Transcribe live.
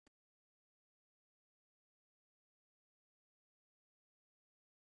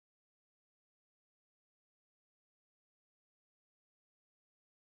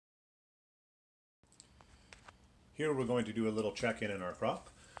Here we're going to do a little check-in in our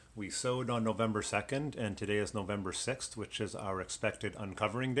crop. We sowed on November 2nd and today is November 6th, which is our expected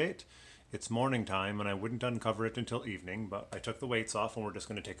uncovering date. It's morning time and I wouldn't uncover it until evening, but I took the weights off and we're just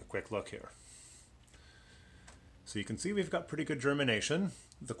going to take a quick look here. So you can see we've got pretty good germination.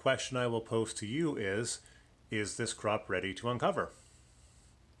 The question I will pose to you is this crop ready to uncover?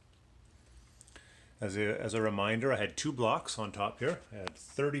 As a reminder, I had 2 blocks on top here. I had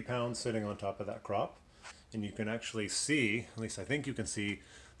 30 pounds sitting on top of that crop. And you can actually see, at least I think you can see,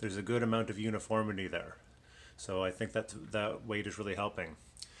 there's a good amount of uniformity there. So I think that weight is really helping.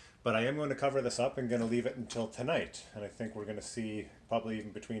 But I am going to cover this up and going to leave it until tonight. And I think we're going to see, probably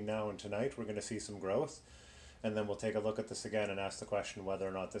even between now and tonight, we're going to see some growth. And then we'll take a look at this again and ask the question whether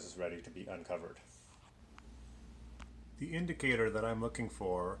or not this is ready to be uncovered. The indicator that I'm looking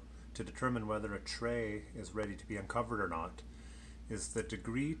for to determine whether a tray is ready to be uncovered or not is the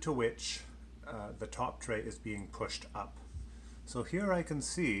degree to which the top tray is being pushed up. So here I can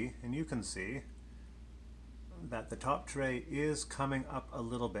see, and you can see, that the top tray is coming up a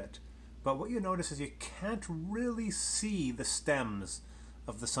little bit. But what you notice is you can't really see the stems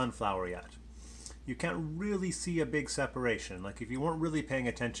of the sunflower yet. You can't really see a big separation. Like if you weren't really paying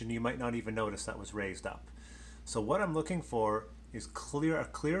attention, you might not even notice that was raised up. So what I'm looking for is a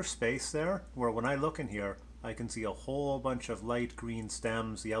clear space there, where when I look in here, I can see a whole bunch of light green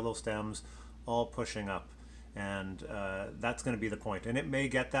stems, yellow stems, all pushing up. And that's going to be the point. And it may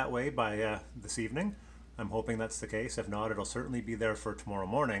get that way by this evening. I'm hoping that's the case. If not, it'll certainly be there for tomorrow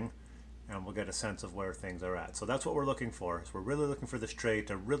morning, and we'll get a sense of where things are at. So that's what we're looking for. Is we're really looking for this tray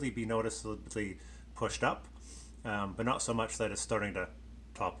to really be noticeably pushed up, but not so much that it's starting to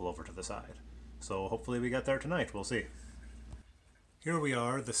topple over to the side. So hopefully we get there tonight. We'll see. Here we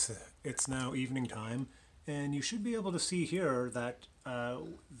are. It's now evening time, and you should be able to see here that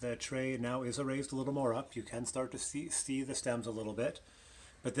the tray now is raised a little more up. You can start to see the stems a little bit,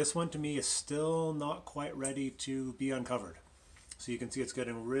 but this one to me is still not quite ready to be uncovered. So you can see it's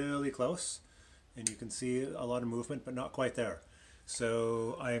getting really close, and you can see a lot of movement, but not quite there.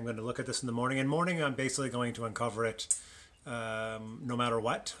 So I am going to look at this in the morning. In the morning, I'm basically going to uncover it no matter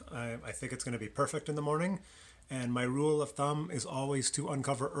what. I think it's going to be perfect in the morning. And my rule of thumb is always to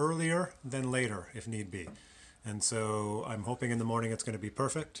uncover earlier than later if need be. And so I'm hoping in the morning it's going to be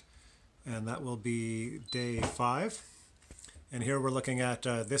perfect. And that will be day 5. And here we're looking at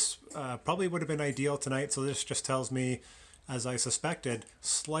this probably would have been ideal tonight. So this just tells me, as I suspected,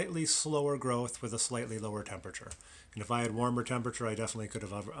 slightly slower growth with a slightly lower temperature. And if I had warmer temperature, I definitely could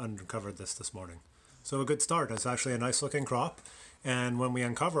have uncovered this morning. So a good start. It's actually a nice looking crop. And when we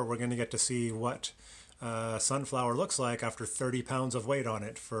uncover, we're going to get to see what sunflower looks like after 30 pounds of weight on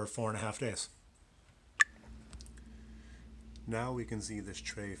it for 4.5 days. Now we can see this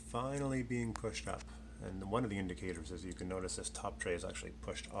tray finally being pushed up. And one of the indicators is you can notice this top tray is actually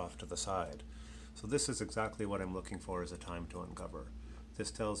pushed off to the side. So this is exactly what I'm looking for as a time to uncover.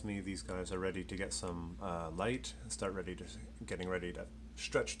 This tells me these guys are ready to get some light and start getting ready to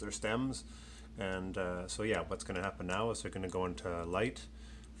stretch their stems. And so yeah, what's going to happen now is they're going to go into light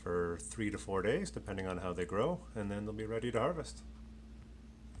for 3 to 4 days, depending on how they grow, and then they'll be ready to harvest.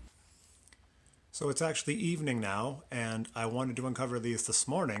 So it's actually evening now, and I wanted to uncover these this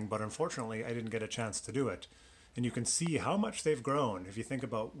morning, but unfortunately I didn't get a chance to do it. And you can see how much they've grown if you think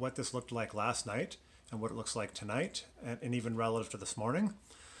about what this looked like last night and what it looks like tonight, and even relative to this morning.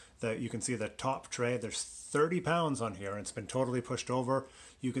 That you can see the top tray, there's 30 pounds on here, and it's been totally pushed over.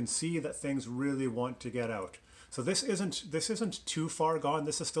 You can see that things really want to get out. So this isn't too far gone.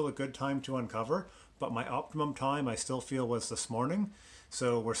 This is still a good time to uncover, but my optimum time I still feel was this morning.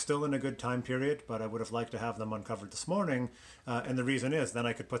 So we're still in a good time period, but I would have liked to have them uncovered this morning. And the reason is then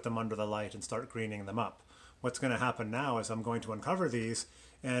I could put them under the light and start greening them up. What's going to happen now is I'm going to uncover these,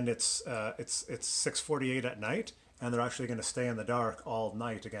 and it's 6:48 at night, and they're actually going to stay in the dark all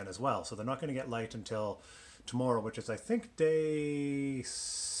night again as well. So they're not going to get light until tomorrow, which is I think day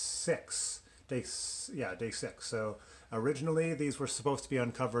 6. Day 6. So originally these were supposed to be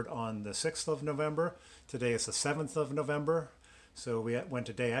uncovered on the 6th of November. Today is the 7th of November. So we went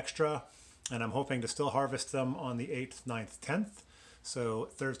a day extra, and I'm hoping to still harvest them on the 8th, 9th, 10th. So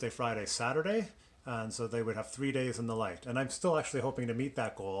Thursday, Friday, Saturday. And so they would have 3 days in the light. And I'm still actually hoping to meet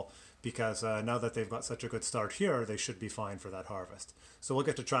that goal because now that they've got such a good start here, they should be fine for that harvest. So we'll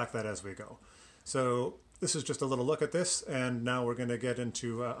get to track that as we go. So this is just a little look at this, and now we're going to get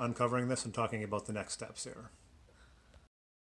into uncovering this and talking about the next steps here.